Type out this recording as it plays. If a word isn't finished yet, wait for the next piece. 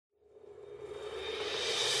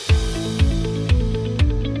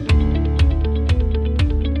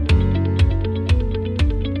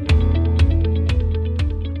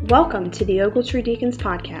Welcome to the Ogletree Deacons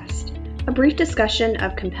Podcast, a brief discussion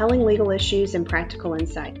of compelling legal issues and practical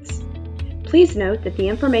insights. Please note that the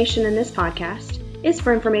information in this podcast is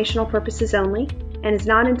for informational purposes only and is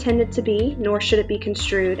not intended to be, nor should it be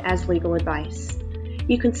construed as legal advice.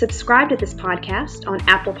 You can subscribe to this podcast on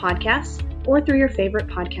Apple Podcasts or through your favorite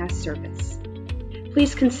podcast service.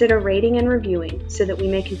 Please consider rating and reviewing so that we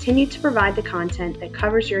may continue to provide the content that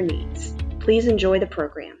covers your needs. Please enjoy the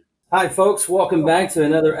program. Hi, folks. Welcome back to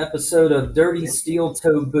another episode of Dirty Steel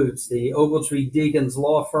Toe Boots, the Ogletree Deacons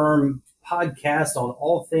Law Firm podcast on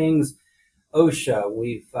all things OSHA.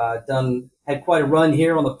 We've had quite a run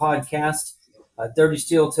here on the podcast. Dirty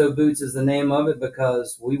Steel Toe Boots is the name of it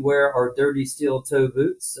because we wear our dirty steel toe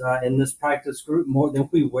boots in this practice group more than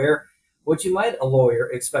we wear what you might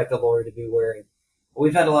expect a lawyer to be wearing.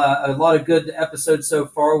 We've had a lot of good episodes so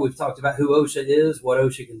far. We've talked about who OSHA is, what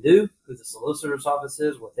OSHA can do, who the solicitor's office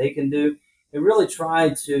is, what they can do, and really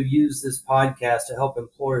tried to use this podcast to help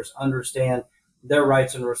employers understand their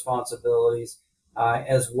rights and responsibilities,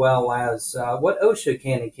 as well as what OSHA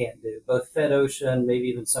can and can't do, both Fed OSHA and maybe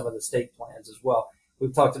even some of the state plans as well.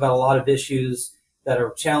 We've talked about a lot of issues that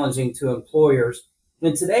are challenging to employers.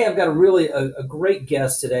 And today I've got a great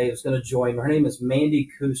guest today who's going to join me. Her name is Mandy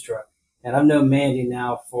Kustra. And I've known Mandy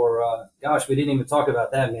now for, we didn't even talk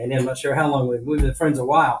about that, Mandy. I'm not sure how long we've been friends a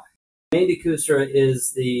while. Mandy Kustra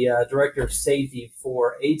is the Director of Safety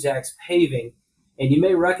for Ajax Paving. And you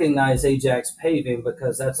may recognize Ajax Paving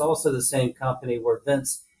because that's also the same company where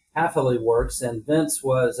Vince Haffley works. And Vince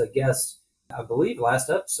was a guest, I believe, last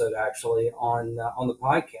episode actually on the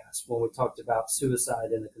podcast when we talked about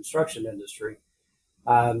suicide in the construction industry.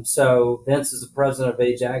 So Vince is the president of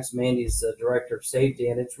Ajax, Mandy's the director of safety,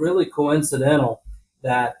 and it's really coincidental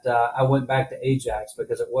that I went back to Ajax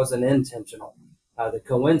because it wasn't intentional. The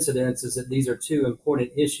coincidence is that these are two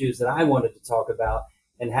important issues that I wanted to talk about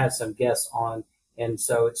and have some guests on. And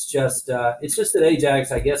so it's just that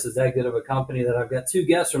Ajax, I guess, is that good of a company that I've got two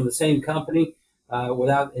guests from the same company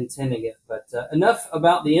without intending it. But enough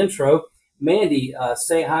about the intro. Mandy,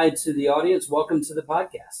 say hi to the audience. Welcome to the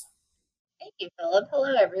podcast. Thank you, Philip.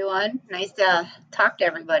 Hello, everyone. Nice to talk to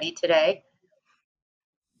everybody today.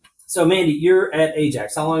 So, Mandy, you're at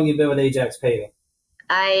Ajax. How long have you been with Ajax Paving?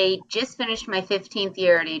 I just finished my 15th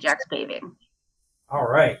year at Ajax Paving. All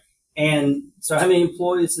right. And so how many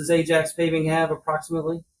employees does Ajax Paving have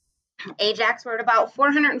approximately? Ajax, we're at about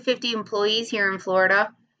 450 employees here in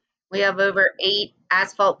Florida. We have over 8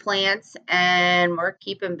 asphalt plants, and we're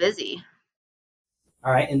keeping busy.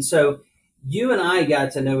 All right. And so you and I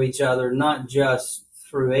got to know each other not just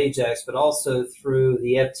through Ajax, but also through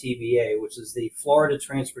the FTBA, which is the Florida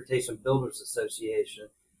Transportation Builders Association.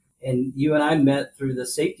 And you and I met through the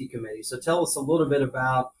safety committee. So tell us a little bit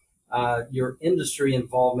about your industry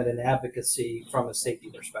involvement and advocacy from a safety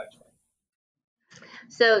perspective.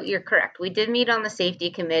 So you're correct. We did meet on the safety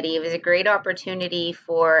committee. It was a great opportunity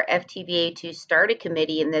for FTBA to start a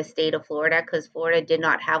committee in the state of Florida because Florida did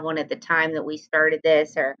not have one at the time that we started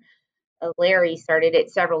this, or Larry started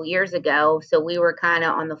it several years ago, so we were kind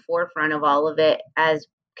of on the forefront of all of it as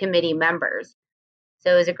committee members.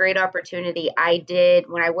 So it was a great opportunity.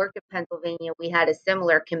 When I worked in Pennsylvania, we had a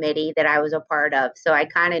similar committee that I was a part of, so I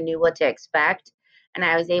kind of knew what to expect, and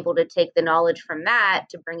I was able to take the knowledge from that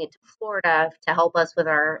to bring it to Florida to help us with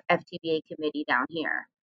our FTBA committee down here.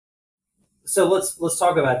 So let's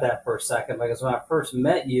talk about that for a second, because when I first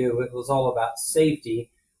met you, it was all about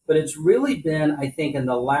safety. But it's really been, I think, in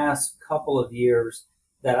the last couple of years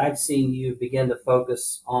that I've seen you begin to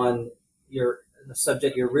focus on the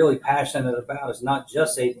subject you're really passionate about is not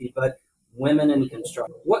just safety, but women in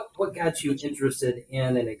construction. What got you interested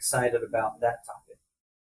in and excited about that topic?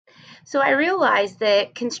 So I realized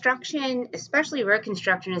that construction, especially road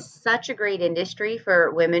construction, is such a great industry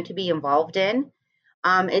for women to be involved in.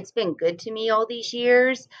 It's been good to me all these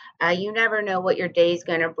years. You never know what your day is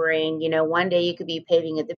going to bring. One day you could be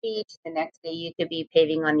paving at the beach. The next day you could be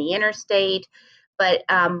paving on the interstate. But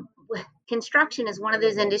construction is one of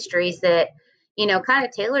those industries that, kind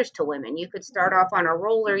of tailors to women. You could start off on a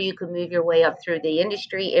roller. You could move your way up through the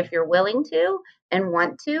industry if you're willing to and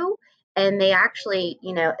want to. And they actually,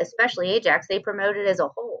 especially Ajax, they promote it as a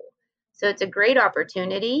whole. So it's a great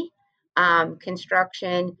opportunity.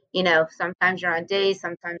 Construction, sometimes you're on days,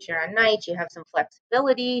 sometimes you're on nights, you have some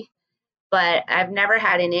flexibility, but I've never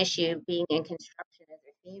had an issue being in construction as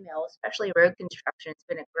a female, especially road construction. It's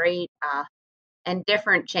been a great and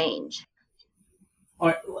different change. All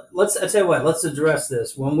right, I tell you what, let's address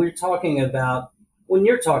this. When you're talking about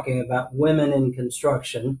women in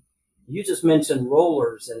construction, you just mentioned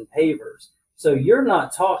rollers and pavers. So you're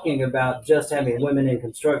not talking about just having women in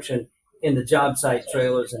construction in the job site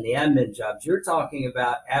trailers and the admin jobs. You're talking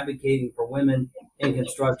about advocating for women in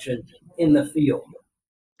construction in the field.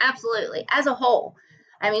 Absolutely. As a whole.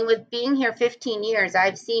 I mean, with being here 15 years,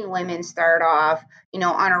 I've seen women start off,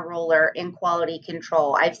 on a roller in quality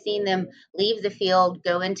control. I've seen them leave the field,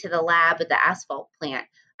 go into the lab at the asphalt plant.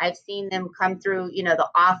 I've seen them come through, the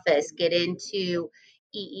office, get into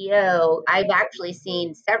EEO. I've actually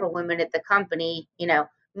seen several women at the company,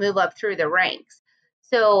 move up through the ranks.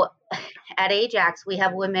 So at Ajax, we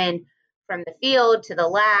have women from the field to the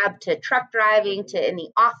lab to truck driving to in the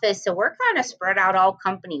office. So we're kind of spread out all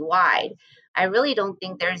company wide. I really don't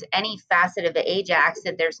think there's any facet of the Ajax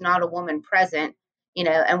that there's not a woman present,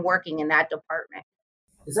 and working in that department.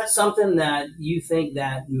 Is that something that you think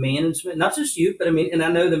that management, not just you, but I mean, and I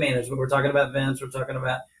know the management, we're talking about Vince, we're talking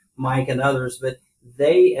about Mike and others, but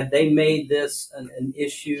they made this an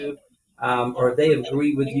issue, or they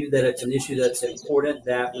agree with you that it's an issue that's important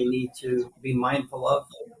that we need to be mindful of?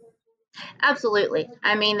 Absolutely.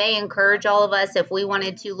 I mean, they encourage all of us if we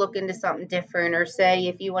wanted to look into something different, or say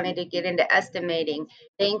if you wanted to get into estimating,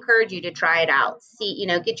 they encourage you to try it out. See,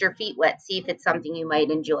 get your feet wet, see if it's something you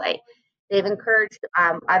might enjoy. They've encouraged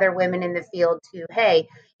other women in the field to, hey,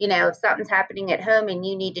 if something's happening at home and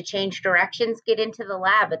you need to change directions, get into the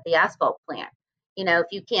lab at the asphalt plant. If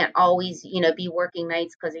you can't always, be working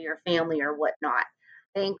nights because of your family or whatnot.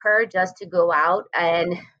 They encourage us to go out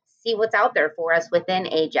and see what's out there for us within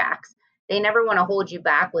Ajax. They never want to hold you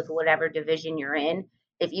back with whatever division you're in.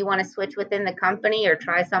 If you want to switch within the company or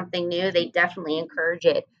try something new, they definitely encourage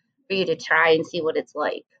it for you to try and see what it's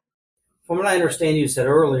like. From what I understand, you said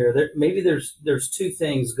earlier that maybe there's two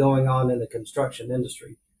things going on in the construction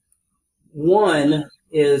industry. One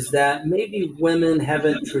is that maybe women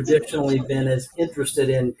haven't traditionally been as interested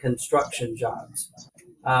in construction jobs.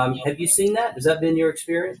 Have you seen that? Has that been your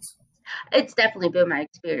experience? It's definitely been my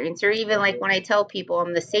experience. Or even like when I tell people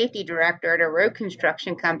I'm the safety director at a road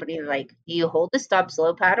construction company, they're like, do you hold the stop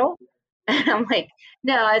slow paddle? And I'm like,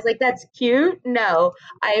 no. I was like, that's cute. No,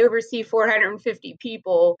 I oversee 450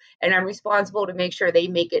 people and I'm responsible to make sure they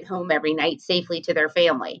make it home every night safely to their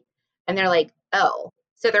family. And they're like, oh.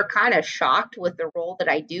 So they're kind of shocked with the role that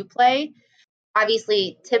I do play.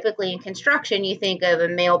 Obviously, typically in construction, you think of a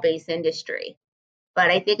male based industry,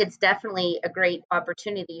 but I think it's definitely a great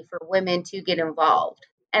opportunity for women to get involved.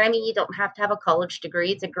 And I mean, you don't have to have a college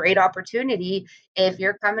degree. It's a great opportunity if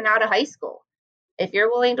you're coming out of high school. If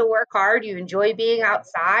you're willing to work hard, you enjoy being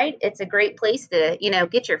outside, it's a great place to,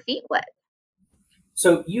 get your feet wet.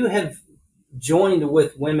 So you have joined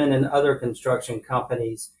with women in other construction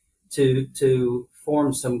companies to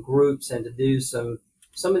form some groups and to do some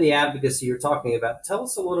of the advocacy you're talking about. Tell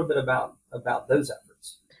us a little bit about those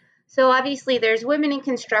efforts. So obviously, there's Women in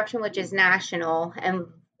Construction, which is national, and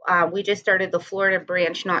we just started the Florida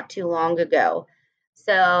branch not too long ago.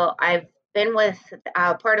 So I've been with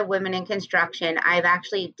part of Women in Construction. I've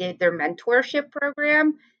actually did their mentorship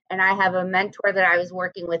program, and I have a mentor that I was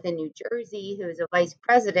working with in New Jersey who is a vice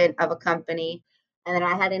president of a company. And then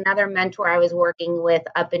I had another mentor I was working with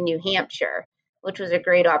up in New Hampshire, which was a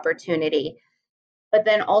great opportunity. But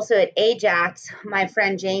then also at Ajax, my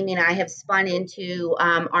friend Jamie and I have spun into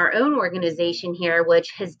our own organization here,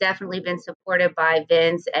 which has definitely been supported by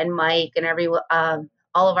Vince and Mike and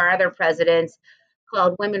all of our other presidents,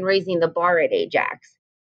 called Women Raising the Bar at Ajax.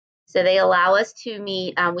 So they allow us to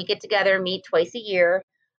meet. We get together, meet twice a year,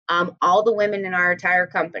 all the women in our entire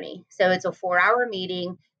company. So it's a 4-hour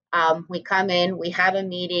meeting. We come in, we have a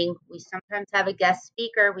meeting. We sometimes have a guest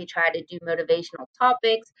speaker. We try to do motivational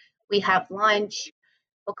topics. We have lunch,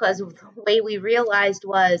 because the way we realized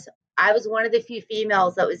was I was one of the few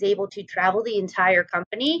females that was able to travel the entire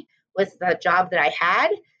company with the job that I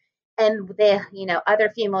had. And other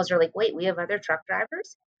females are like, wait, we have other truck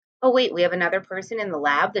drivers. Oh, wait, we have another person in the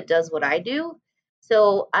lab that does what I do.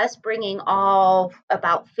 So us bringing all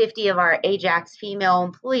about 50 of our Ajax female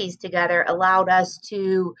employees together allowed us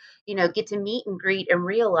to, get to meet and greet and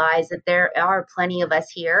realize that there are plenty of us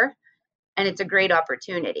here, and it's a great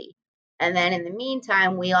opportunity. And then in the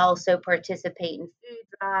meantime, we also participate in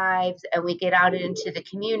food drives and we get out into the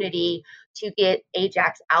community to get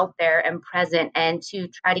Ajax out there and present and to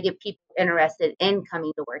try to get people interested in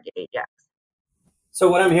coming to work at Ajax.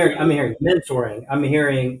 So what I'm hearing mentoring, I'm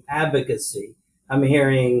hearing advocacy, I'm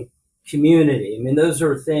hearing community. I mean, those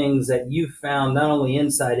are things that you found not only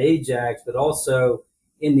inside Ajax, but also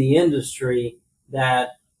in the industry that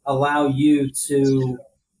allow you to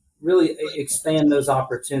really expand those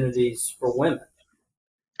opportunities for women.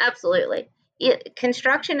 Absolutely.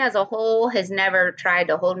 Construction as a whole has never tried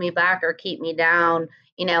to hold me back or keep me down,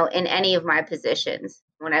 in any of my positions.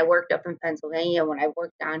 When I worked up in Pennsylvania, when I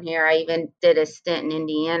worked down here, I even did a stint in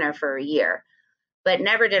Indiana for a year. But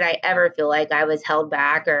never did I ever feel like I was held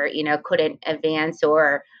back or, couldn't advance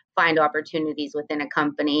or find opportunities within a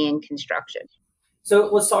company in construction. So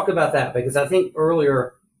let's talk about that, because I think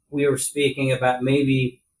earlier we were speaking about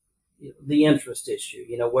maybe the interest issue,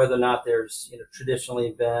 whether or not there's,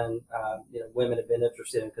 traditionally been, women have been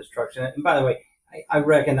interested in construction. And by the way, I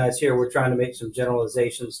recognize here we're trying to make some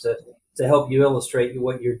generalizations to help you illustrate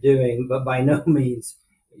what you're doing, but by no means,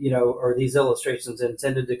 are these illustrations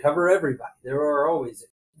intended to cover everybody.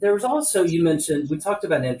 There's also, you mentioned, we talked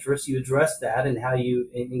about interest, you addressed that and how you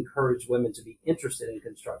encourage women to be interested in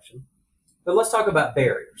construction. But let's talk about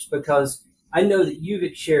barriers, because I know that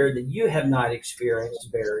you've shared that you have not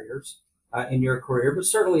experienced barriers in your career, but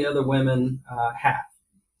certainly other women have.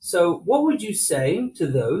 So what would you say to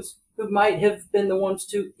those who might have been the ones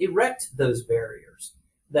to erect those barriers?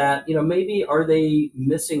 That, maybe are they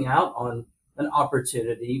missing out on an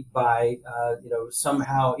opportunity by,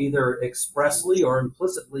 somehow either expressly or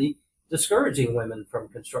implicitly discouraging women from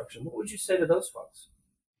construction? What would you say to those folks?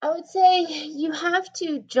 I would say you have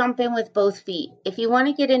to jump in with both feet. If you want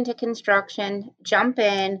to get into construction, jump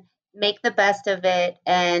in, make the best of it,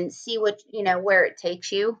 and see where it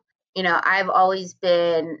takes you. I've always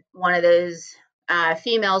been one of those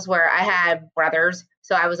females where I had brothers,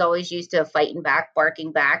 so I was always used to fighting back,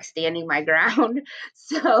 barking back, standing my ground.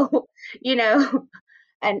 So,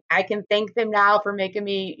 and I can thank them now for making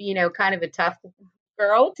me, kind of a tough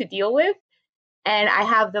girl to deal with. And I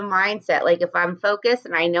have the mindset, like if I'm focused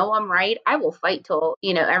and I know I'm right, I will fight till,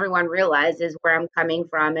 everyone realizes where I'm coming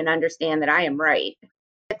from and understand that I am right.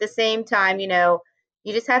 At the same time, you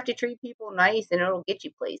just have to treat people nice and it'll get you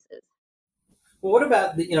places. Well, what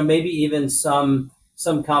about, maybe even some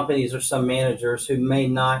companies or some managers who may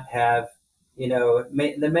not have, they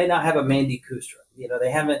may not have a Mandy Kustra.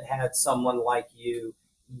 They haven't had someone like you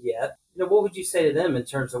yet. What would you say to them in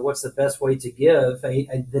terms of what's the best way to give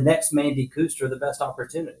the next Mandy Kustra the best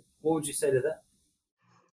opportunity? What would you say to them?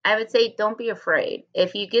 I would say don't be afraid.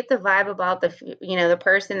 If you get the vibe about the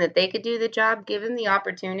person that they could do the job, give them the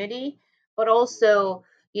opportunity, but also,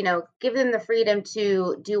 give them the freedom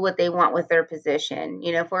to do what they want with their position.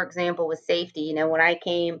 For example, with safety, when I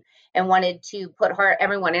came and wanted to put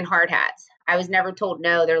everyone in hard hats, I was never told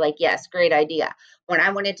no. They're like, yes, great idea. When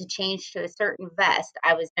I wanted to change to a certain vest,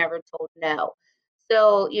 I was never told no.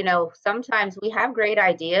 So, sometimes we have great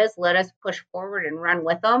ideas. Let us push forward and run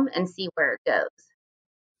with them and see where it goes.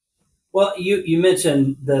 Well, you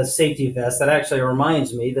mentioned the safety vest. That actually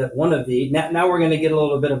reminds me that one of now we're going to get a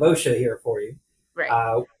little bit of OSHA here for you. Right.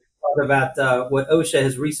 Talk about what OSHA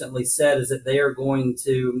has recently said is that they are going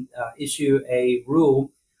to issue a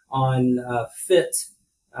rule on fit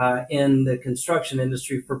in the construction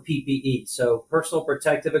industry for PPE. So personal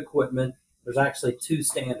protective equipment, there's actually two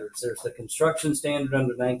standards. There's the construction standard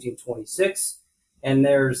under 1926, and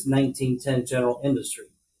there's 1910 general industry.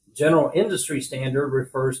 General industry standard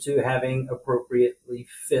refers to having appropriately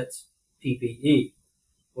fit PPE.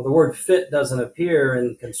 Well, the word fit doesn't appear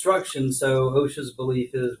in construction, so OSHA's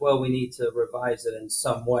belief is, well, we need to revise it in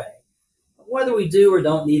some way. Whether we do or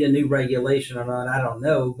don't need a new regulation or not, I don't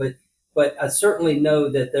know, but I certainly know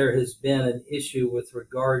that there has been an issue with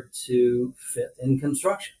regard to fit in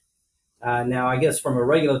construction. Now, I guess from a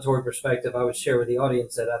regulatory perspective, I would share with the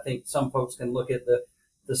audience that I think some folks can look at the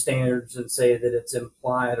standards and say that it's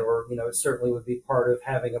implied, or it certainly would be part of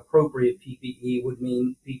having appropriate PPE would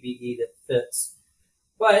mean PPE that fits.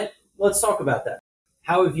 But let's talk about that.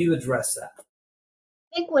 How have you addressed that?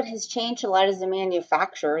 I think what has changed a lot is the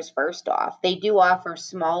manufacturers. First off, they do offer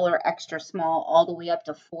smaller, extra small, all the way up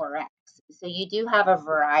to 4X. So you do have a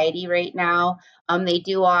variety right now. They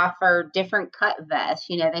do offer different cut vests.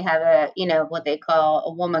 They have what they call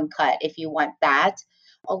a woman cut if you want that.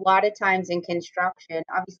 A lot of times in construction,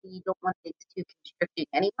 obviously you don't want things too constricting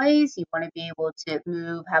anyways. You want to be able to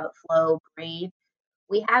move, have it flow, breathe.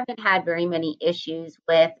 We haven't had very many issues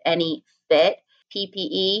with any fit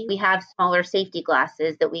PPE. We have smaller safety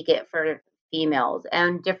glasses that we get for females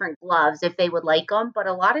and different gloves if they would like them. But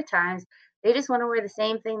a lot of times they just want to wear the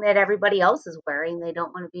same thing that everybody else is wearing. They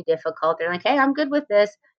don't want to be difficult. They're like, hey, I'm good with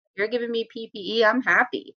this. You're giving me PPE. I'm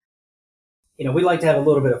happy. We like to have a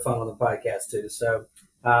little bit of fun on the podcast too. So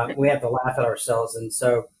we have to laugh at ourselves. And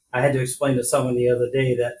so I had to explain to someone the other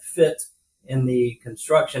day that fit in the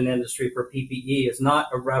construction industry for PPE is not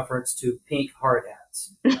a reference to pink hard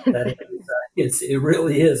hats. That it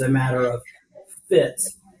really is a matter of fit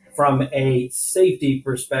from a safety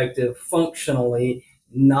perspective, functionally,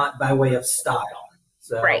 not by way of style.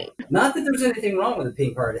 So, right. Not that there's anything wrong with a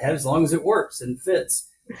pink hard hat as long as it works and fits.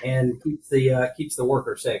 and keeps the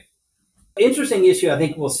worker safe. Interesting issue. I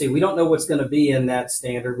think we'll see. We don't know what's going to be in that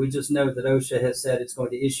standard. We just know that OSHA has said it's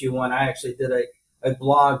going to issue one. I actually did a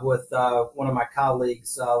blog with one of my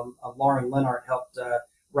colleagues, Lauren Lennart, helped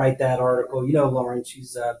write that article. You know, Lauren,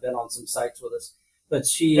 she's been on some sites with us, but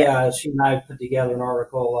she and I put together an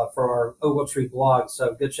article for our Ogletree blog.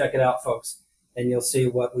 So go check it out, folks, and you'll see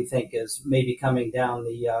what we think is maybe coming down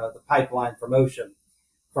the pipeline from OSHA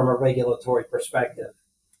from a regulatory perspective.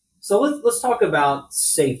 So let's talk about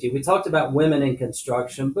safety. We talked about women in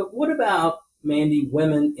construction, but what about, Mandy,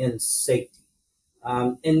 women in safety?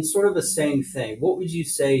 And sort of the same thing. What would you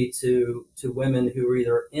say to women who are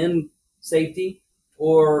either in safety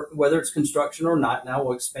or whether it's construction or not? Now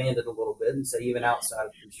we'll expand it a little bit and say even outside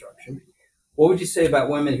of construction. What would you say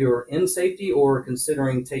about women who are in safety or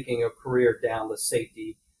considering taking a career down the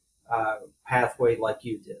safety pathway like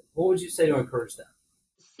you did? What would you say to encourage them?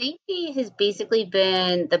 Safety has basically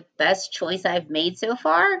been the best choice I've made so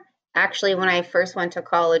far. Actually, when I first went to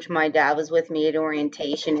college, my dad was with me at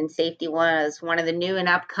orientation, and safety was one of the new and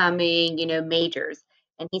upcoming, majors.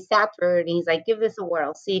 And he sat through it and he's like, give this a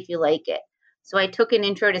whirl, see if you like it. So I took an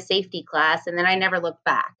intro to safety class and then I never looked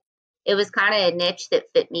back. It was kind of a niche that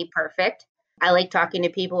fit me perfect. I like talking to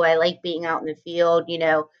people, I like being out in the field,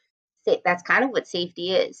 that's kind of what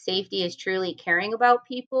safety is. Safety is truly caring about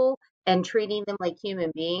people and treating them like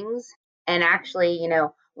human beings and actually,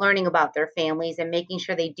 learning about their families and making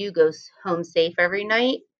sure they do go home safe every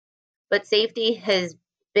night. But safety has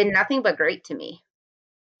been nothing but great to me.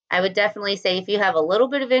 I would definitely say if you have a little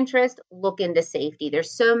bit of interest, look into safety.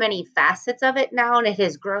 There's so many facets of it now, and it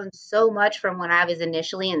has grown so much from when I was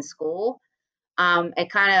initially in school. It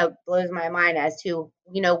kind of blows my mind as to,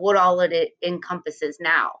 what all it encompasses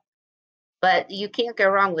now. But you can't go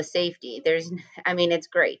wrong with safety. It's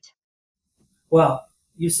great. Well,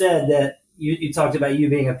 you said that you talked about you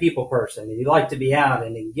being a people person and you like to be out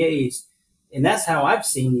and engaged. And that's how I've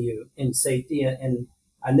seen you in safety. And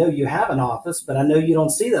I know you have an office, but I know you don't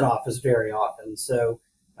see that office very often. So,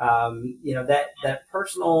 that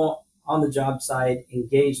personal on the job site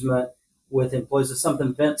engagement with employees is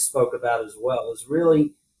something Vince spoke about as well, is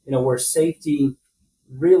really, where safety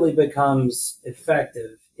really becomes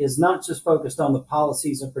effective is not just focused on the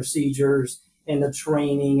policies and procedures and the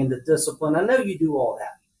training and the discipline. I know you do all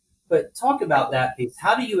that, but talk about that piece.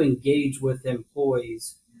 How do you engage with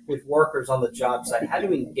employees, with workers on the job site? How do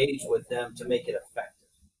you engage with them to make it effective?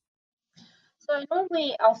 So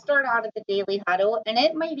normally I'll start out at the daily huddle, and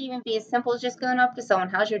it might even be as simple as just going up to someone,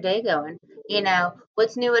 how's your day going?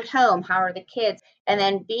 What's new at home? How are the kids? And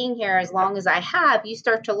then being here as long as I have, you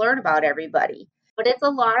start to learn about everybody. But it's a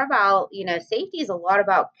lot about, safety is a lot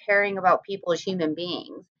about caring about people as human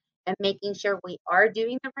beings and making sure we are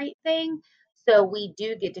doing the right thing. So we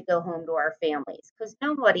do get to go home to our families because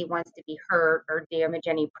nobody wants to be hurt or damage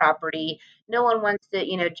any property. No one wants to,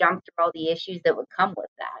 jump through all the issues that would come with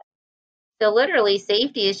that. So literally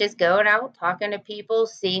safety is just going out, talking to people,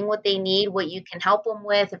 seeing what they need, what you can help them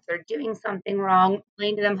with. If they're doing something wrong,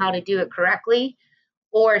 explain to them how to do it correctly.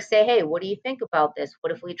 Or say, hey, what do you think about this?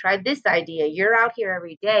 What if we tried this idea? You're out here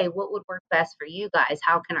every day. What would work best for you guys?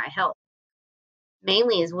 How can I help?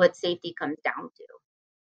 Mainly is what safety comes down to.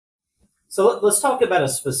 So let's talk about a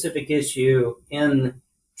specific issue in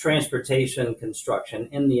transportation construction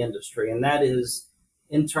in the industry, and that is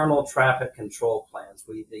internal traffic control plans.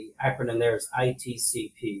 The acronym there is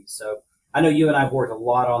ITCP. So I know you and I've worked a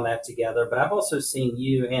lot on that together, but I've also seen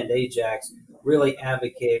you and Ajax really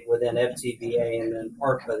advocate within FTVA and then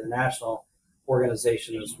ARPA, the national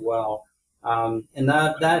organization as well. And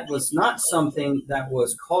that was not something that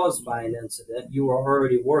was caused by an incident. You were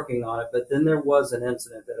already working on it, but then there was an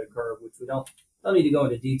incident that occurred, which we don't need to go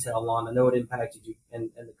into detail on. I know it impacted you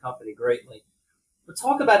and the company greatly. But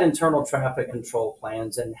talk about internal traffic control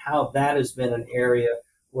plans and how that has been an area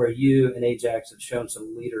where you and Ajax have shown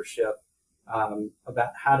some leadership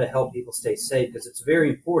about how to help people stay safe, because it's very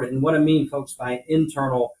important. And what I mean, folks, by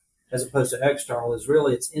internal as opposed to external is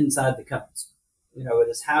really it's inside the companies. It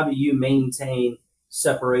is how do you maintain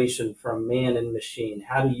separation from man and machine?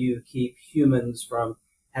 How do you keep humans from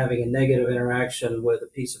having a negative interaction with a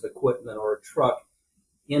piece of equipment or a truck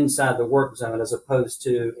inside the work zone as opposed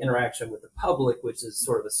to interaction with the public, which is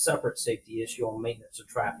sort of a separate safety issue on maintenance of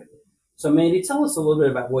traffic. So, Mandy, tell us a little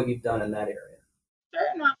bit about what you've done in that area.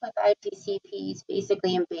 Starting off with ITCPs,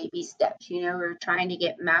 basically in baby steps. We're trying to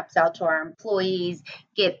get maps out to our employees,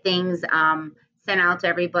 get things sent out to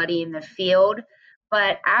everybody in the field.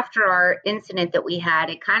 But after our incident that we had,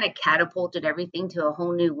 it kind of catapulted everything to a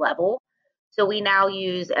whole new level. So we now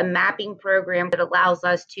use a mapping program that allows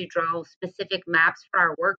us to draw specific maps for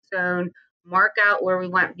our work zone, mark out where we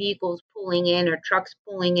want vehicles pulling in or trucks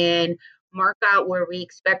pulling in, mark out where we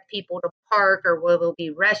expect people to park or where there'll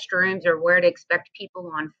be restrooms or where to expect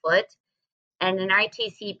people on foot. And in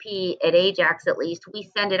ITCP at Ajax, at least, we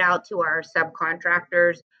send it out to our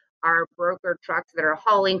subcontractors, our broker trucks that are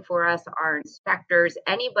hauling for us, our inspectors,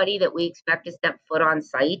 anybody that we expect to step foot on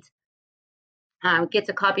site gets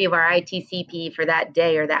a copy of our ITCP for that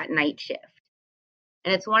day or that night shift.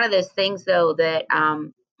 And it's one of those things, though, that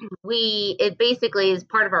it basically is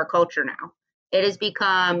part of our culture now. It has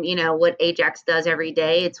become, what Ajax does every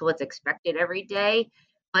day. It's what's expected every day.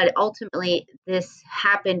 But ultimately, this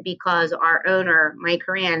happened because our owner, Mike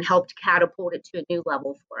Horan, helped catapult it to a new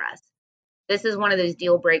level for us. This is one of those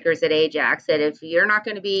deal breakers at Ajax that if you're not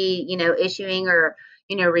going to be, issuing or,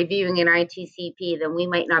 reviewing an ITCP, then we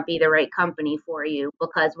might not be the right company for you,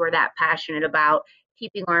 because we're that passionate about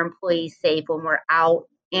keeping our employees safe when we're out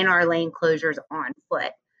in our lane closures on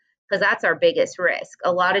foot, because that's our biggest risk.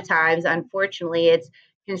 A lot of times, unfortunately, it's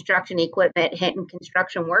construction equipment hitting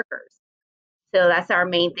construction workers. So that's our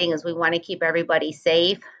main thing, is we want to keep everybody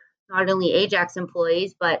safe, not only Ajax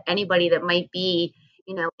employees, but anybody that might be,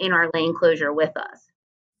 in our lane closure with us.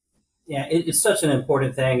 Yeah, it's such an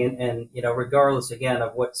important thing, and regardless again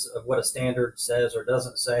of what a standard says or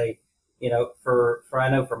doesn't say, for I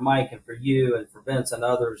know for Mike and for you and for Vince and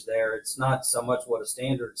others there, it's not so much what a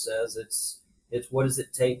standard says, it's what does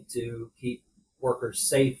it take to keep workers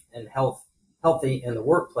safe and healthy in the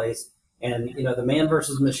workplace. And the man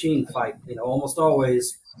versus machine fight, almost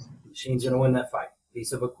always the machine's going to win that fight.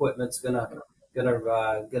 Piece of equipment's gonna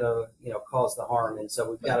cause the harm, and so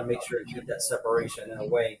we've got to make sure to keep that separation in a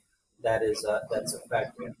way that is that's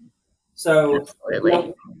effective. So,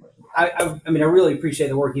 I really appreciate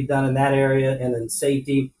the work you've done in that area, and then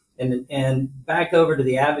safety, and back over to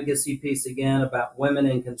the advocacy piece again about women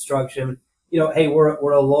in construction. Hey,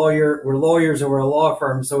 we're lawyers, and we're a law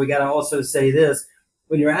firm, so we got to also say this.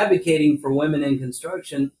 When you're advocating for women in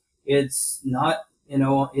construction, it's not,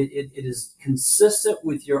 it is consistent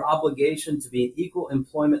with your obligation to be an equal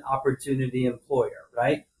employment opportunity employer,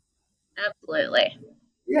 right? Absolutely.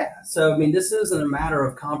 Yeah. So, this isn't a matter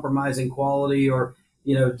of compromising quality or,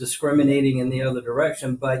 discriminating in the other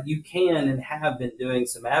direction, but you can and have been doing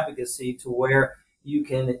some advocacy to where you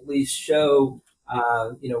can at least show,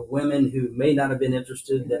 women who may not have been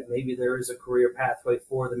interested that maybe there is a career pathway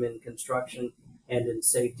for them in construction and in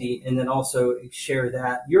safety, and then also share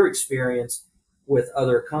that your experience with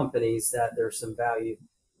other companies, that there's some value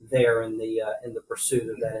there in the pursuit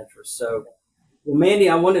of that interest. So, well, Mandy,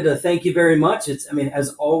 I wanted to thank you very much. As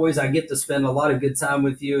always, I get to spend a lot of good time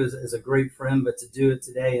with you as a great friend, but to do it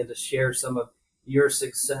today and to share some of your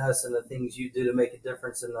success and the things you do to make a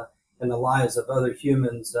difference in the lives of other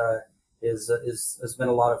humans has been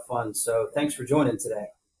a lot of fun. So, thanks for joining today.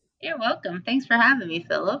 You're welcome. Thanks for having me,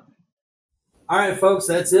 Philip. All right, folks,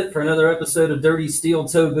 that's it for another episode of Dirty Steel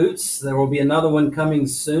Toe Boots. There will be another one coming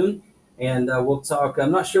soon, and we'll talk.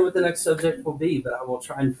 I'm not sure what the next subject will be, but I will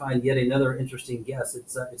try and find yet another interesting guest.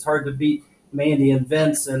 It's hard to beat Mandy and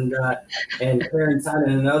Vince and Karen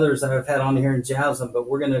Tynan and others that I've had on here in Jasmine, but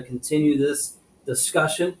we're going to continue this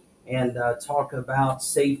discussion and talk about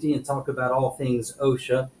safety and talk about all things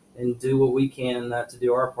OSHA and do what we can to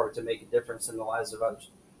do our part to make a difference in the lives of others.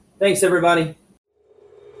 Thanks, everybody.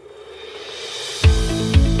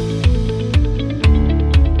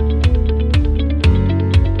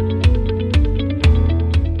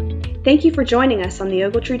 Thank you for joining us on the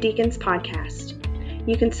Ogletree Deacons podcast.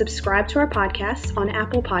 You can subscribe to our podcast on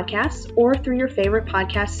Apple Podcasts or through your favorite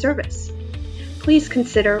podcast service. Please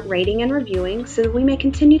consider rating and reviewing so that we may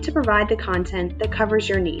continue to provide the content that covers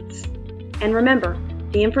your needs. And remember,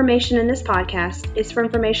 the information in this podcast is for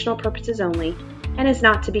informational purposes only and is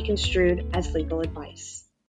not to be construed as legal advice.